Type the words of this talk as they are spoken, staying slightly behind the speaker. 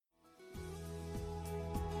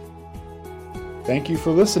Thank you for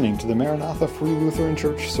listening to the Maranatha Free Lutheran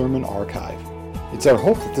Church Sermon Archive. It's our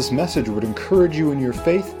hope that this message would encourage you in your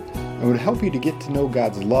faith and would help you to get to know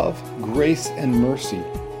God's love, grace, and mercy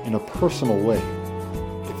in a personal way.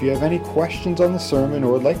 If you have any questions on the sermon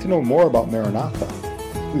or would like to know more about Maranatha,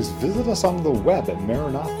 please visit us on the web at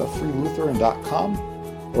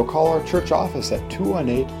maranathafreelutheran.com or call our church office at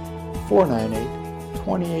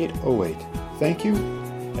 218-498-2808. Thank you,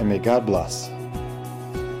 and may God bless.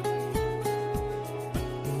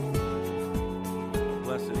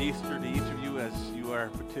 Blessed Easter to each of you as you are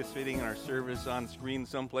participating in our service on screen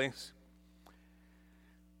someplace.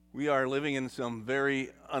 We are living in some very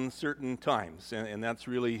uncertain times, and that's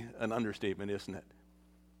really an understatement, isn't it?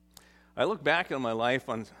 I look back on my life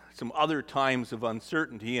on some other times of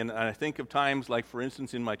uncertainty, and I think of times like, for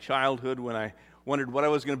instance, in my childhood when I wondered what I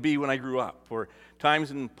was going to be when I grew up, or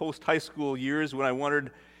times in post-high school years when I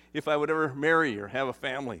wondered if I would ever marry or have a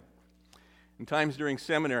family, and times during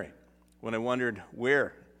seminary when I wondered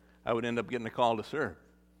where I would end up getting a call to serve.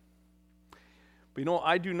 But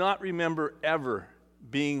I do not remember ever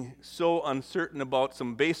being so uncertain about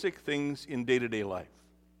some basic things in day-to-day life.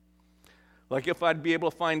 Like if I'd be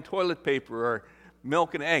able to find toilet paper or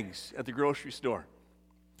milk and eggs at the grocery store,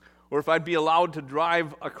 or if I'd be allowed to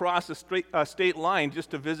drive across a state line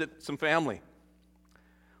just to visit some family,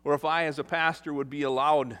 or if I as a pastor would be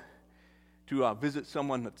allowed to visit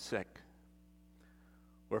someone that's sick,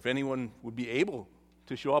 or if anyone would be able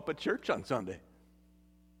to show up at church on Sunday.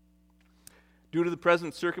 Due to the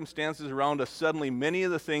present circumstances around us, suddenly many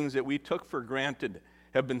of the things that we took for granted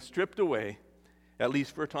have been stripped away, at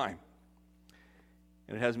least for a time.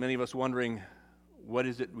 And it has many of us wondering, what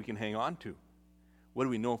is it we can hang on to? What do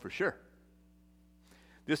we know for sure?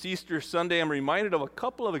 This Easter Sunday, I'm reminded of a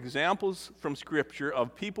couple of examples from Scripture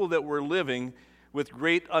of people that were living with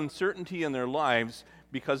great uncertainty in their lives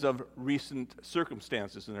because of recent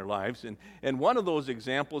circumstances in their lives. And one of those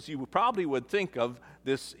examples you probably would think of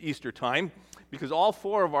this Easter time, because all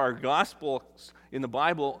four of our Gospels in the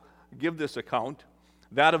Bible give this account,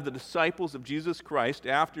 that of the disciples of Jesus Christ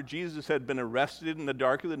after Jesus had been arrested in the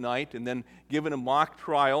dark of the night and then given a mock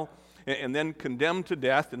trial and then condemned to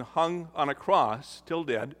death and hung on a cross till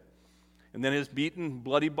dead, and then his beaten,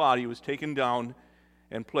 bloody body was taken down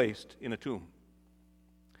and placed in a tomb.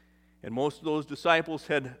 And most of those disciples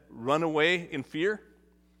had run away in fear,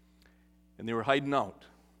 and they were hiding out,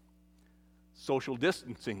 social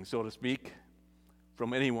distancing, so to speak,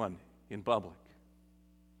 from anyone in public.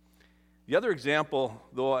 The other example,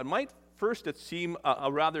 though it might first seem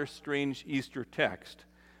a rather strange Easter text,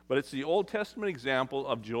 but it's the Old Testament example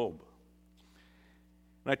of Job.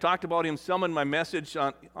 And I talked about him some in my message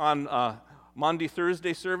on Monday,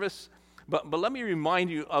 Thursday service, but let me remind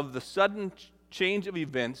you of the sudden change of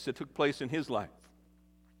events that took place in his life.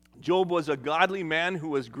 Job was a godly man who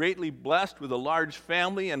was greatly blessed with a large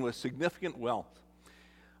family and with significant wealth,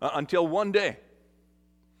 until one day,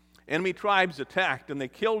 enemy tribes attacked, and they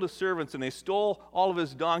killed his servants, and they stole all of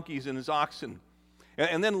his donkeys and his oxen.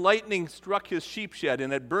 And then lightning struck his sheep shed,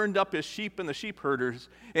 and it burned up his sheep and the sheep herders.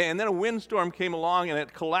 And then a windstorm came along, and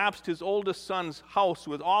it collapsed his oldest son's house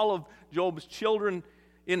with all of Job's children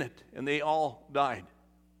in it, and they all died.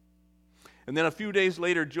 And then a few days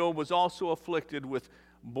later, Job was also afflicted with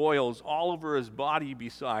boils all over his body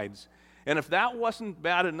besides. And if that wasn't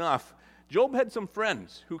bad enough, Job had some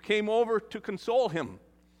friends who came over to console him,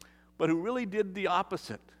 but who really did the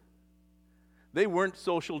opposite. They weren't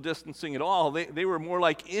social distancing at all. They were more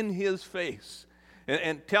like in his face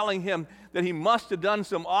and telling him that he must have done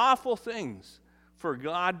some awful things for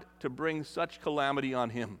God to bring such calamity on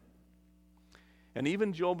him. And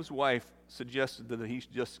even Job's wife suggested that he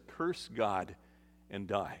should just curse God and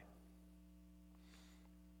die.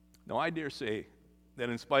 Now, I dare say that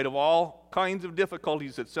in spite of all kinds of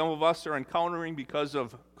difficulties that some of us are encountering because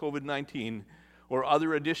of COVID-19 or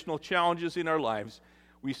other additional challenges in our lives,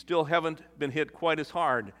 we still haven't been hit quite as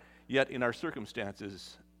hard yet in our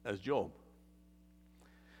circumstances as Job.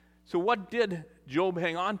 So what did Job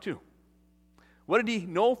hang on to? What did he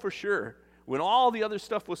know for sure when all the other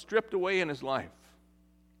stuff was stripped away in his life?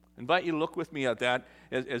 I invite you to look with me at that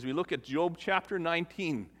as we look at Job chapter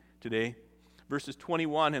 19 today, verses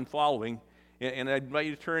 21 and following. And I invite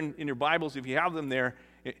you to turn in your Bibles, if you have them there,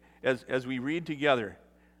 as we read together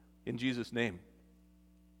in Jesus' name.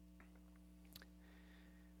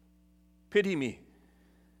 Pity me,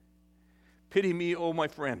 O my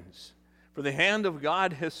friends, for the hand of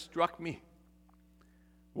God has struck me.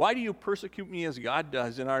 Why do you persecute me as God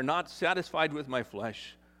does and are not satisfied with my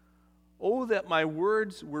flesh? Oh, that my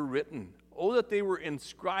words were written. Oh, that they were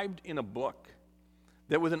inscribed in a book,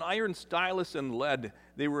 that with an iron stylus and lead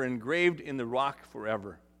they were engraved in the rock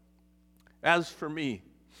forever. As for me,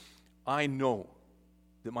 I know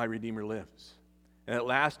that my Redeemer lives, and at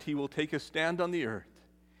last he will take his stand on the earth.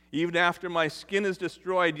 Even after my skin is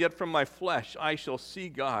destroyed, yet from my flesh I shall see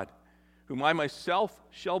God, whom I myself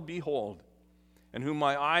shall behold, and whom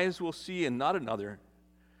my eyes will see and not another.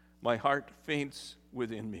 My heart faints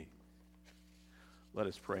within me. Let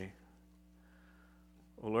us pray.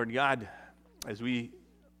 O Lord God, as we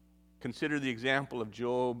consider the example of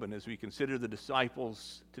Job and as we consider the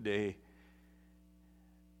disciples today,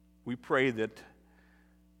 we pray that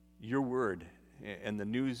your word and the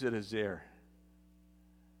news that is there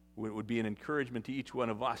would be an encouragement to each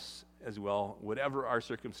one of us as well, whatever our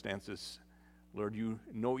circumstances. Lord, you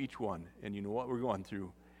know each one, and you know what we're going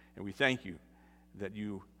through, and we thank you that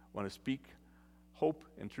you want to speak hope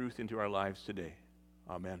and truth into our lives today.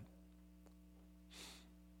 Amen.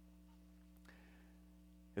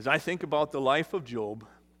 As I think about the life of Job,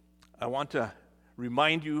 I want to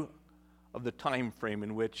remind you of the time frame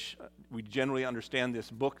in which we generally understand this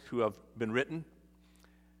book to have been written.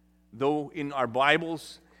 Though in our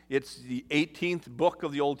Bibles it's the 18th book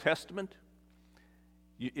of the Old Testament,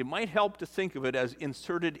 it might help to think of it as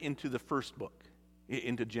inserted into the first book,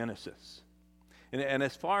 into Genesis. And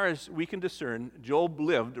as far as we can discern, Job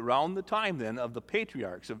lived around the time then of the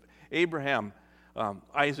patriarchs of Abraham,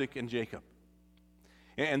 Isaac, and Jacob.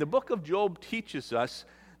 And the book of Job teaches us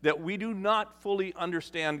that we do not fully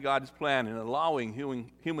understand God's plan in allowing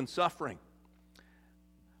human suffering,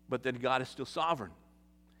 but that God is still sovereign,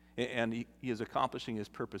 and he is accomplishing his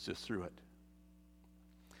purposes through it.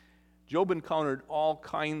 Job encountered all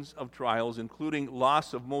kinds of trials, including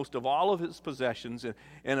loss of most of all of his possessions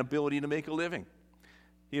and ability to make a living.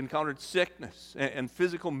 He encountered sickness and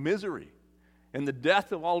physical misery and the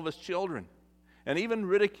death of all of his children, and even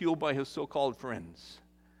ridicule by his so-called friends.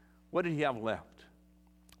 What did he have left?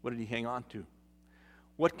 What did he hang on to?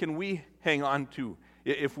 What can we hang on to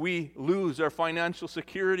if we lose our financial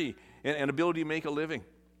security and ability to make a living?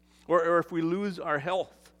 Or if we lose our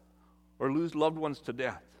health, or lose loved ones to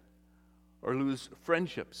death, or lose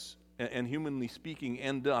friendships, and humanly speaking,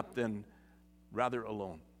 end up then rather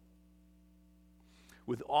alone.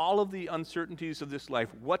 With all of the uncertainties of this life,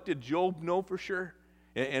 what did Job know for sure?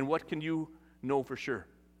 And what can you know for sure?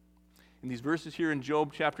 In these verses here in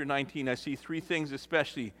Job chapter 19, I see three things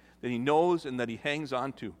especially that he knows and that he hangs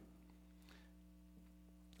on to.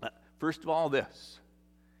 First of all, this.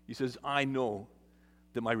 He says, I know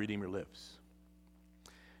that my Redeemer lives.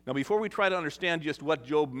 Now, before we try to understand just what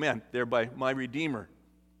Job meant there by my Redeemer,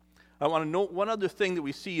 I want to note one other thing that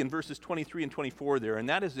we see in verses 23 and 24 there, and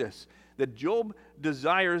that is this, that Job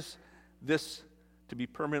desires this to be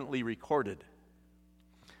permanently recorded.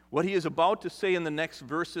 What he is about to say in the next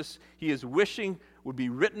verses, he is wishing would be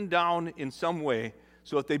written down in some way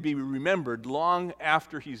so that they be remembered long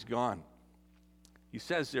after he's gone. He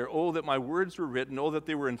says there, oh, that my words were written, oh, that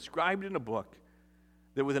they were inscribed in a book,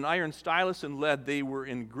 that with an iron stylus and lead they were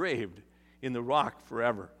engraved in the rock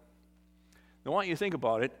forever. Now, I want you to think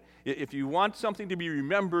about it. If you want something to be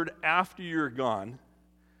remembered after you're gone,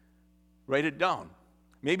 write it down.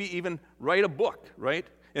 Maybe even write a book, right?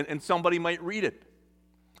 And somebody might read it.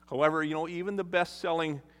 However, even the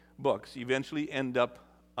best-selling books eventually end up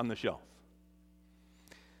on the shelf.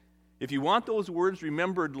 If you want those words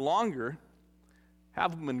remembered longer,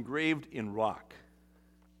 have them engraved in rock,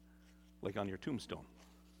 like on your tombstone.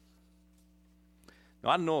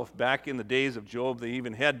 Now, I don't know if back in the days of Job they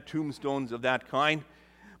even had tombstones of that kind,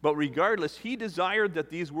 but regardless, he desired that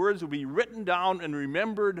these words would be written down and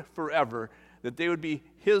remembered forever, that they would be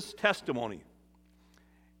his testimony.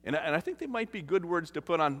 And I think they might be good words to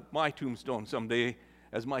put on my tombstone someday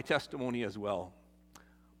as my testimony as well.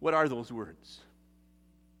 What are those words?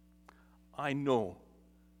 I know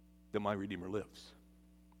that my Redeemer lives.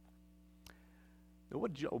 Now,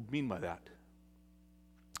 what did Job mean by that?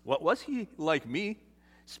 What was he like me?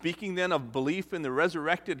 Speaking then of belief in the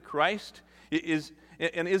resurrected Christ? Is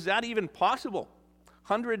that even possible?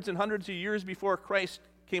 Hundreds and hundreds of years before Christ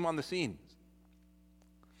came on the scene.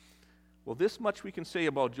 Well, this much we can say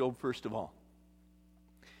about Job first of all.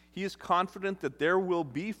 He is confident that there will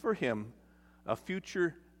be for him a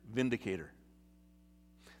future vindicator.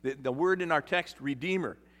 The word in our text,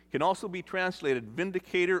 redeemer, can also be translated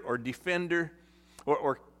vindicator or defender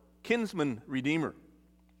or kinsman redeemer.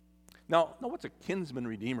 Now, what's a kinsman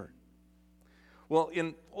redeemer? Well,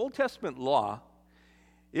 in Old Testament law,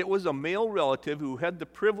 it was a male relative who had the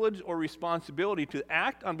privilege or responsibility to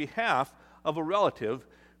act on behalf of a relative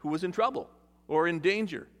who was in trouble or in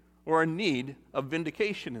danger or in need of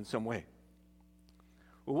vindication in some way.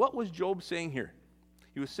 Well, what was Job saying here?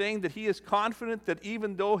 He was saying that he is confident that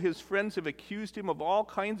even though his friends have accused him of all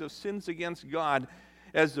kinds of sins against God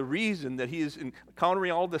as the reason that he is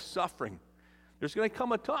encountering all this suffering, there's going to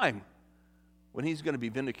come a time when he's going to be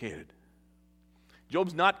vindicated.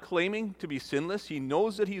 Job's not claiming to be sinless. He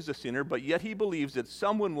knows that he's a sinner, but yet he believes that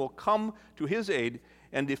someone will come to his aid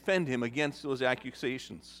and defend him against those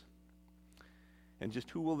accusations. And just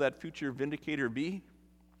who will that future vindicator be?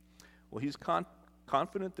 Well, he's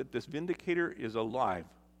confident that this vindicator is alive,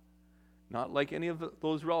 not like any of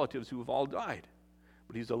those relatives who have all died,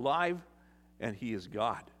 but he's alive and he is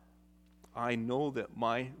God. I know that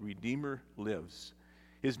my Redeemer lives.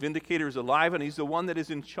 His vindicator is alive, and he's the one that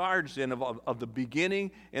is in charge then of the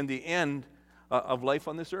beginning and the end of life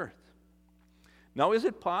on this earth. Now, is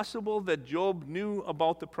it possible that Job knew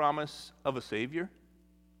about the promise of a Savior?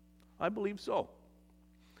 I believe so.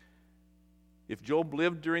 If Job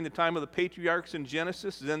lived during the time of the patriarchs in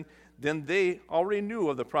Genesis, then they already knew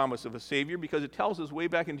of the promise of a Savior, because it tells us way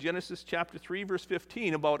back in Genesis chapter 3, verse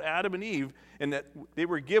 15, about Adam and Eve, and that they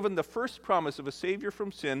were given the first promise of a Savior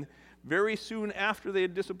from sin very soon after they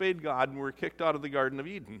had disobeyed God and were kicked out of the Garden of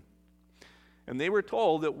Eden. And they were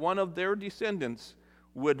told that one of their descendants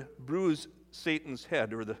would bruise Satan's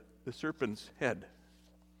head, or the serpent's head.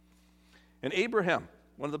 And Abraham,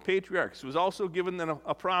 one of the patriarchs, was also given then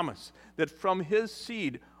a promise that from his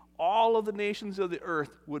seed all of the nations of the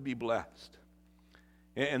earth would be blessed.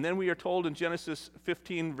 And then we are told in Genesis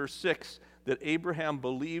 15, verse 6, that Abraham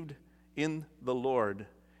believed in the Lord,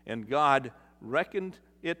 and God reckoned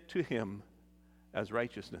it to him as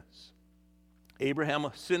righteousness. Abraham,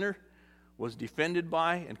 a sinner, was defended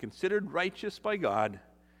by and considered righteous by God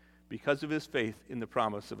because of his faith in the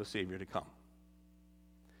promise of a Savior to come.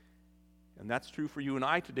 And that's true for you and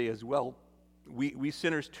I today as well. We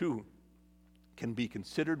sinners too can be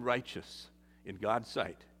considered righteous in God's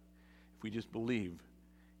sight if we just believe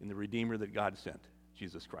in the Redeemer that God sent,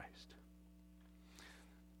 Jesus Christ.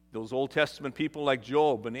 Those Old Testament people like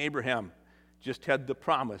Job and Abraham just had the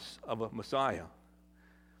promise of a Messiah.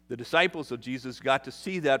 The disciples of Jesus got to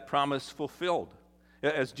see that promise fulfilled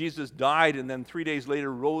as Jesus died and then 3 days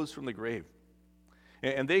later rose from the grave.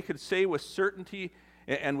 And they could say with certainty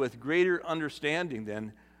and with greater understanding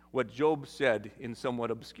than what Job said in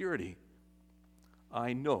somewhat obscurity,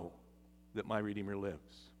 I know that my Redeemer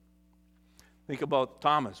lives. Think about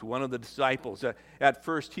Thomas, one of the disciples. At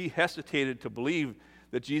first, he hesitated to believe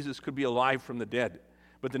that Jesus could be alive from the dead.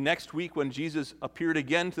 But the next week, when Jesus appeared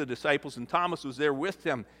again to the disciples and Thomas was there with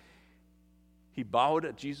them, he bowed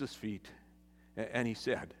at Jesus' feet and he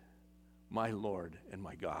said, "My Lord and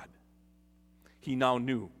my God." He now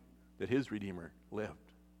knew that his Redeemer lived.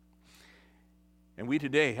 And we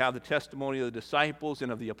today have the testimony of the disciples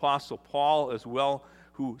and of the Apostle Paul as well,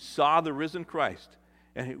 who saw the risen Christ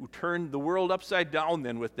and who turned the world upside down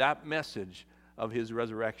then with that message of his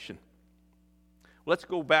resurrection. Let's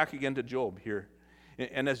go back again to Job here.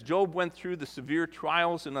 And as Job went through the severe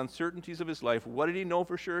trials and uncertainties of his life, what did he know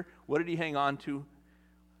for sure? What did he hang on to?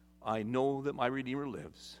 I know that my Redeemer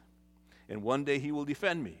lives, and one day he will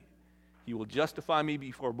defend me. He will justify me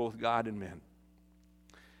before both God and men.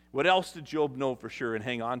 What else did Job know for sure and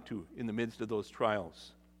hang on to in the midst of those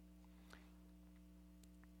trials?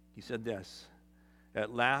 He said this,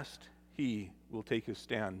 at last he will take his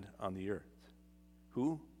stand on the earth.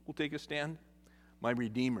 Who will take his stand? My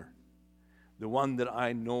Redeemer, the one that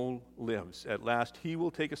I know lives. At last he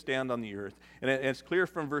will take a stand on the earth. And it's clear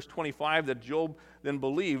from verse 25 that Job then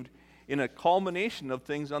believed in a culmination of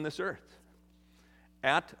things on this earth.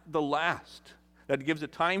 At the last. That gives a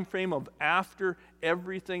time frame of after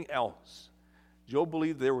everything else. Job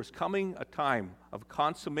believed there was coming a time of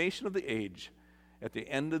consummation of the age at the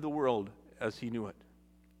end of the world as he knew it.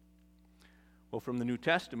 Well, from the New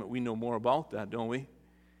Testament, we know more about that, don't we?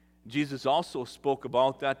 Jesus also spoke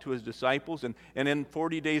about that to his disciples, and in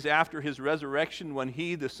 40 days after his resurrection, when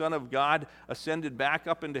he, the Son of God, ascended back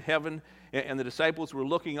up into heaven, and the disciples were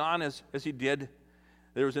looking on as he did,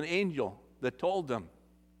 there was an angel that told them,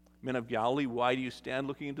 "Men of Galilee, why do you stand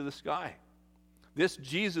looking into the sky? This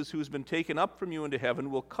Jesus who has been taken up from you into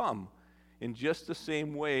heaven will come in just the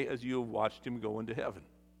same way as you have watched him go into heaven."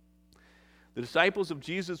 The disciples of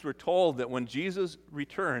Jesus were told that when Jesus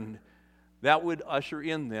returned, that would usher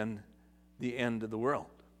in then the end of the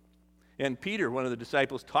world. And Peter, one of the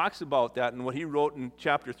disciples, talks about that in what he wrote in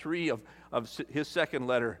chapter 3 of his second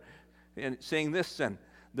letter, and saying this then,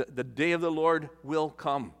 the day of the Lord will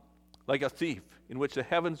come like a thief, in which the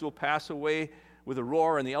heavens will pass away with a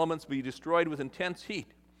roar and the elements be destroyed with intense heat,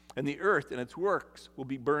 and the earth and its works will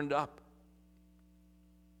be burned up.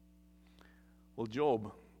 Well,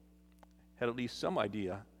 Job had at least some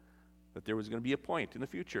idea that there was going to be a point in the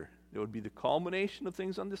future that would be the culmination of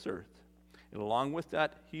things on this earth. And along with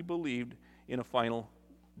that, he believed in a final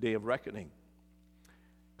day of reckoning.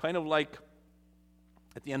 Kind of like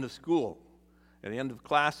at the end of school. At the end of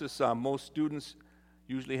classes, most students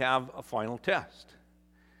usually have a final test,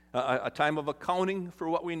 a time of accounting for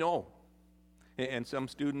what we know. And some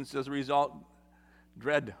students, as a result,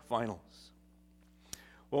 dread finals.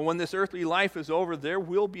 Well, when this earthly life is over, there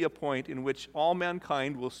will be a point in which all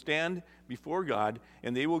mankind will stand before God,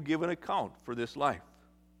 and they will give an account for this life.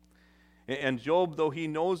 And Job, though he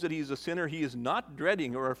knows that he's a sinner, he is not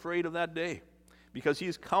dreading or afraid of that day, because he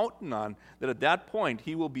is counting on that at that point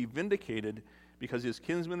he will be vindicated because his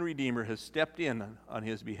kinsman redeemer has stepped in on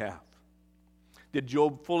his behalf. Did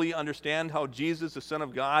Job fully understand how Jesus, the Son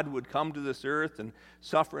of God, would come to this earth and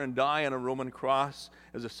suffer and die on a Roman cross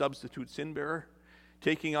as a substitute sin bearer,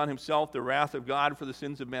 taking on himself the wrath of God for the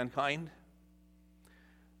sins of mankind?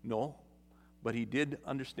 No, but he did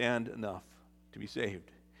understand enough to be saved.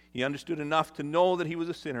 He understood enough to know that he was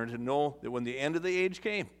a sinner, to know that when the end of the age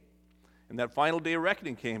came and that final day of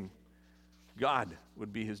reckoning came, God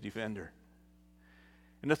would be his defender.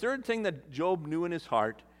 And the third thing that Job knew in his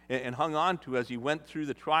heart and hung on to as he went through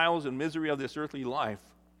the trials and misery of this earthly life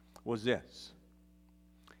was this: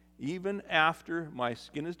 even after my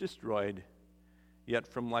skin is destroyed, yet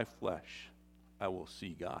from my flesh I will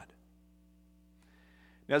see God.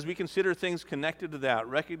 And as we consider things connected to that,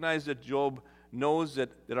 recognize that Job knows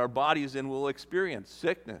that our bodies then will experience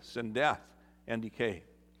sickness and death and decay.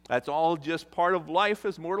 That's all just part of life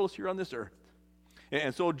as mortals here on this earth.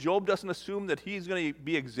 And so Job doesn't assume that he's going to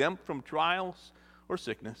be exempt from trials or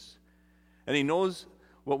sickness. And he knows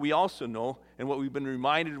what we also know, and what we've been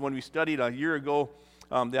reminded when we studied a year ago,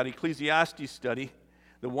 that Ecclesiastes study.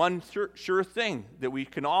 The one sure thing that we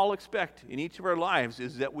can all expect in each of our lives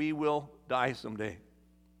is that we will die someday,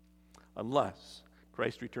 unless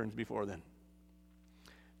Christ returns before then.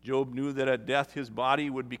 Job knew that at death his body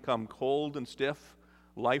would become cold and stiff,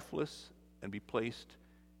 lifeless, and be placed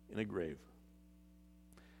in a grave.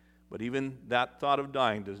 But even that thought of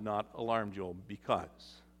dying does not alarm Job,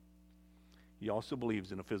 because he also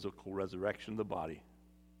believes in a physical resurrection of the body.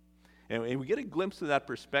 And we get a glimpse of that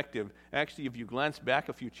perspective. Actually, if you glance back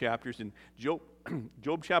a few chapters in Job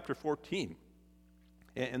chapter 14,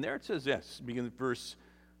 and there it says this, beginning with verse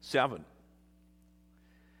 7. It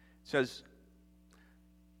says,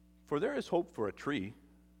 "For there is hope for a tree,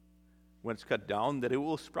 when it's cut down, that it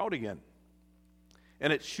will sprout again,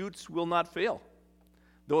 and its shoots will not fail.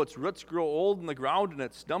 Though its roots grow old in the ground and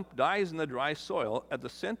its stump dies in the dry soil, at the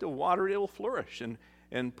scent of water it will flourish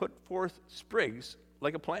and put forth sprigs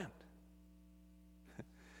like a plant."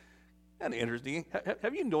 That's interesting.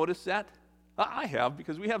 Have you noticed that? I have,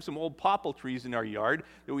 because we have some old popple trees in our yard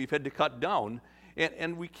that we've had to cut down,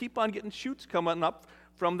 and we keep on getting shoots coming up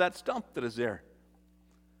from that stump that is there.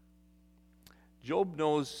 Job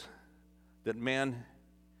knows that man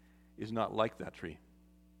is not like that tree.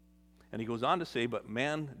 And he goes on to say, but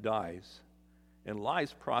man dies and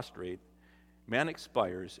lies prostrate. Man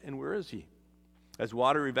expires, and where is he? As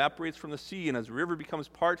water evaporates from the sea, and as a river becomes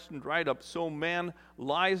parched and dried up, so man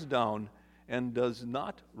lies down and does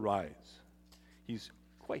not rise. He's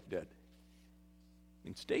quite dead.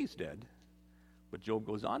 And stays dead. But Job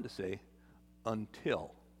goes on to say,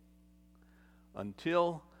 until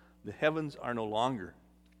the heavens are no longer,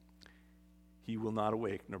 he will not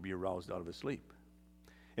awake nor be aroused out of his sleep.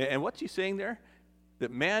 And what's he saying there?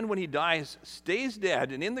 That man, when he dies, stays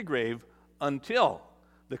dead and in the grave until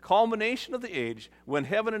the culmination of the age, when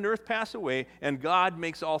heaven and earth pass away and God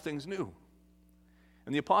makes all things new.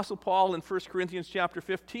 And the Apostle Paul in 1 Corinthians chapter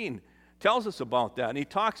 15 tells us about that. And he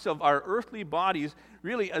talks of our earthly bodies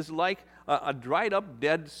really as like a dried up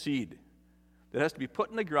dead seed that has to be put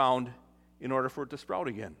in the ground in order for it to sprout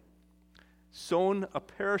again. Sown a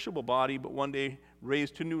perishable body, but one day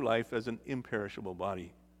raised to new life as an imperishable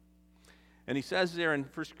body. And he says there in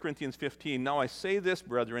 1 Corinthians 15, "Now I say this,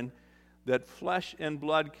 brethren, that flesh and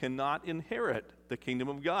blood cannot inherit the kingdom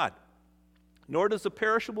of God, nor does the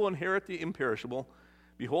perishable inherit the imperishable.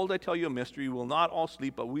 Behold, I tell you a mystery, we will not all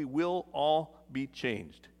sleep, but we will all be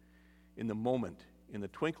changed in the moment, in the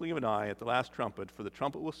twinkling of an eye, at the last trumpet, for the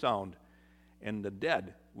trumpet will sound, and the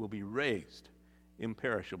dead will be raised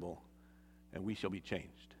imperishable, and we shall be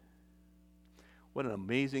changed." What an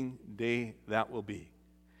amazing day that will be,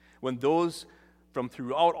 when those from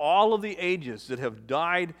throughout all of the ages that have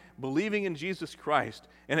died believing in Jesus Christ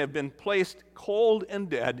and have been placed cold and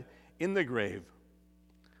dead in the grave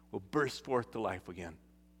will burst forth to life again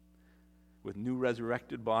with new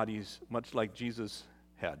resurrected bodies, much like Jesus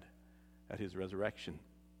had at his resurrection.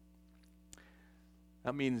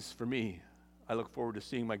 That means for me, I look forward to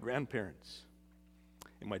seeing my grandparents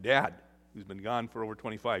and my dad, who's been gone for over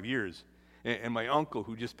 25 years, and my uncle,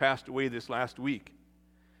 who just passed away this last week.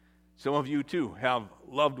 Some of you, too, have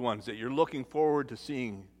loved ones that you're looking forward to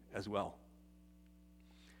seeing as well.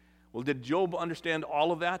 Well, did Job understand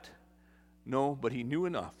all of that? No, but he knew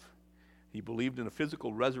enough. He believed in a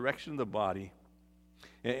physical resurrection of the body.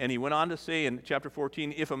 And he went on to say in chapter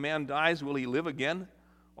 14, if a man dies, will he live again?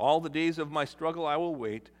 All the days of my struggle I will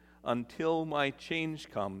wait until my change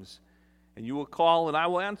comes. And you will call, and I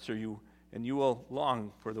will answer you, and you will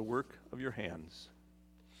long for the work of your hands.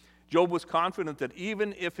 Job was confident that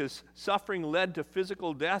even if his suffering led to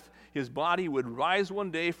physical death, his body would rise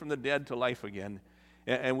one day from the dead to life again.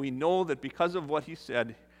 And we know that because of what he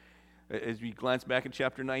said, as we glance back in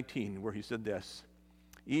chapter 19, where he said this,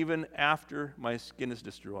 even after my skin is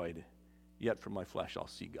destroyed, yet from my flesh I'll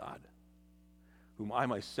see God, whom I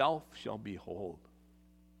myself shall behold,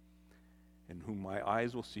 and whom my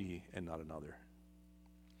eyes will see and not another.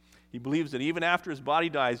 He believes that even after his body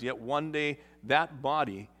dies, yet one day that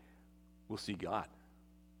body will see God.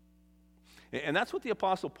 And that's what the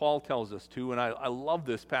Apostle Paul tells us too, and I love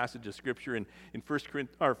this passage of Scripture in 1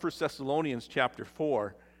 Thessalonians chapter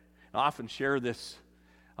 4. I often share this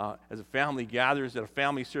as a family gathers at a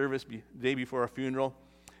family service the day before a funeral,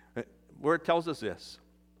 where it tells us this,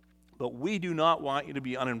 but we do not want you to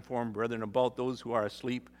be uninformed, brethren, about those who are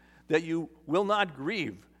asleep, that you will not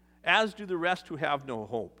grieve, as do the rest who have no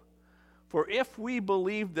hope. For if we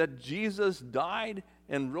believe that Jesus died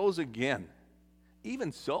and rose again,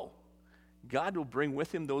 even so, God will bring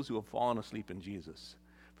with him those who have fallen asleep in Jesus.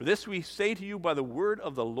 For this we say to you by the word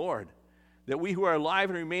of the Lord, that we who are alive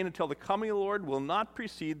and remain until the coming of the Lord will not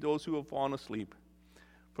precede those who have fallen asleep.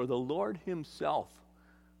 For the Lord himself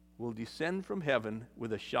will descend from heaven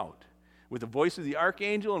with a shout, with the voice of the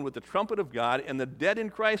archangel and with the trumpet of God, and the dead in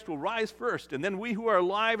Christ will rise first, and then we who are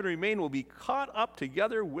alive and remain will be caught up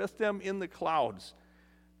together with them in the clouds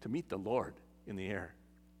to meet the Lord in the air.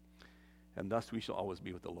 And thus we shall always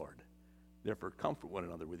be with the Lord. Therefore comfort one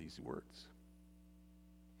another with these words.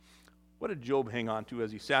 What did Job hang on to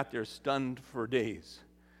as he sat there stunned for days,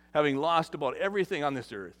 having lost about everything on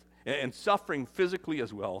this earth and suffering physically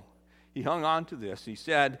as well? He hung on to this. He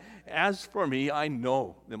said, as for me, I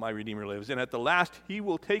know that my Redeemer lives, and at the last he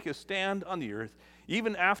will take a stand on the earth.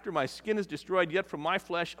 Even after my skin is destroyed, yet from my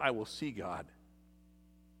flesh I will see God.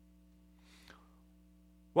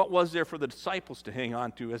 What was there for the disciples to hang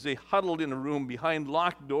on to as they huddled in a room behind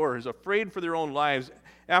locked doors, afraid for their own lives,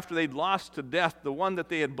 after they'd lost to death the one that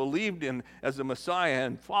they had believed in as the Messiah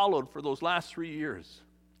and followed for those last 3 years?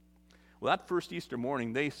 Well, that first Easter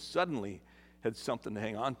morning, they suddenly had something to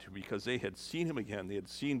hang on to because they had seen him again. They had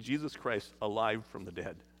seen Jesus Christ alive from the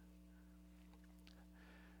dead.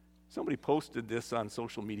 Somebody posted this on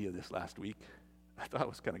social media this last week. I thought it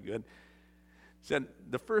was kind of good. Said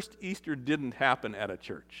the first Easter didn't happen at a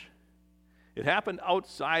church. It happened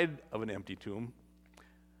outside of an empty tomb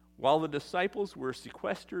while the disciples were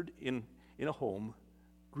sequestered in a home,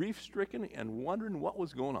 grief-stricken and wondering what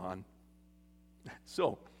was going on.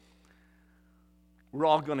 So, we're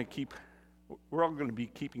all going to be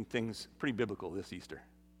keeping things pretty biblical this Easter.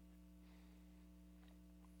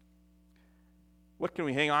 What can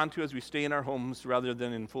we hang on to as we stay in our homes rather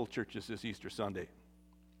than in full churches this Easter Sunday?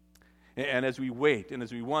 And as we wait and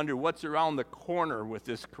as we wonder what's around the corner with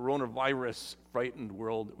this coronavirus frightened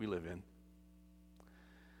world that we live in.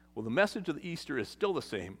 Well, the message of Easter is still the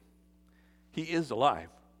same. He is alive.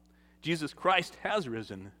 Jesus Christ has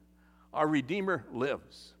risen. Our Redeemer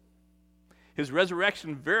lives. His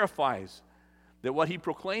resurrection verifies that what he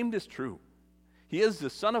proclaimed is true. He is the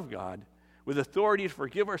Son of God with authority to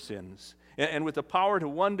forgive our sins and with the power to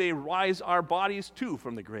one day rise our bodies too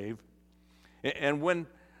from the grave. And when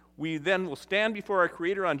we then will stand before our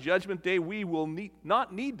Creator on Judgment Day, we will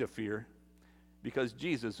not need to fear because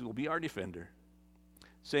Jesus will be our defender,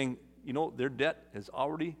 saying, their debt has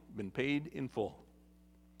already been paid in full.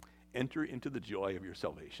 Enter into the joy of your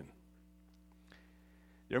salvation.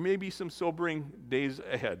 There may be some sobering days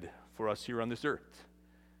ahead for us here on this earth,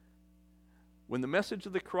 when the message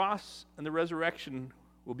of the cross and the resurrection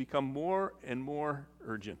will become more and more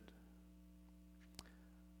urgent.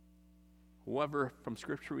 However, from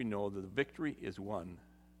Scripture we know that the victory is won,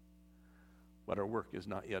 but our work is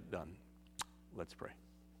not yet done. Let's pray.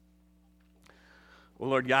 Well,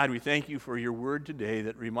 Lord God, we thank you for your word today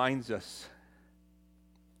that reminds us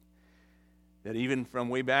that even from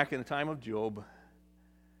way back in the time of Job,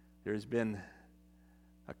 there's been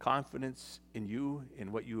a confidence in you,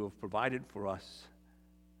 in what you have provided for us,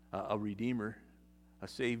 a Redeemer, a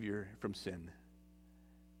Savior from sin.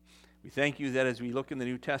 We thank you that as we look in the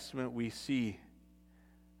New Testament, we see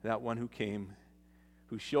that one who came,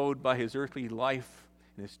 who showed by his earthly life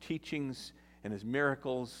and his teachings and his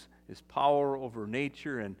miracles, his power over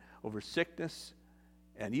nature and over sickness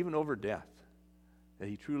and even over death, that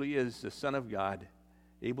he truly is the Son of God,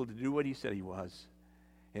 able to do what he said he was.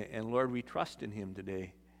 And Lord, we trust in him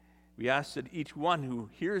today. We ask that each one who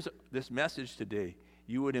hears this message today,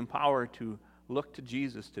 you would empower to look to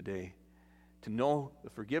Jesus today, to know the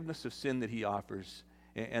forgiveness of sin that he offers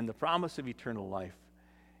and the promise of eternal life.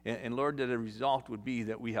 And Lord, that a result would be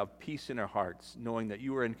that we have peace in our hearts, knowing that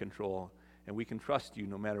you are in control and we can trust you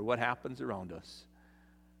no matter what happens around us.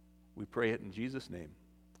 We pray it in Jesus' name.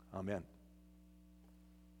 Amen.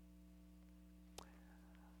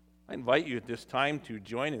 I invite you at this time to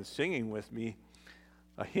join in singing with me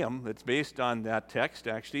a hymn that's based on that text,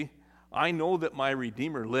 actually. I Know That My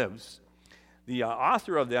Redeemer Lives. The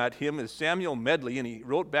author of that hymn is Samuel Medley, and he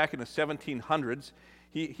wrote back in the 1700s.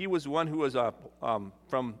 He was one who was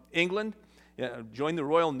from England, joined the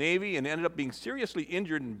Royal Navy, and ended up being seriously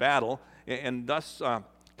injured in battle, and thus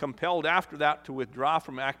compelled after that to withdraw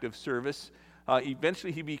from active service.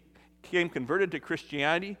 Eventually he became converted to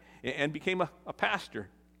Christianity and became a pastor.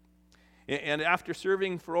 And after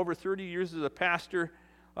serving for over 30 years as a pastor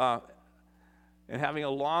and having a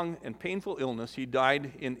long and painful illness, he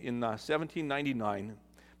died in 1799.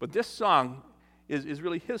 But this song is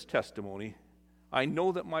really his testimony. I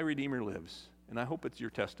know that my Redeemer lives, and I hope it's your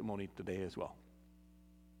testimony today as well.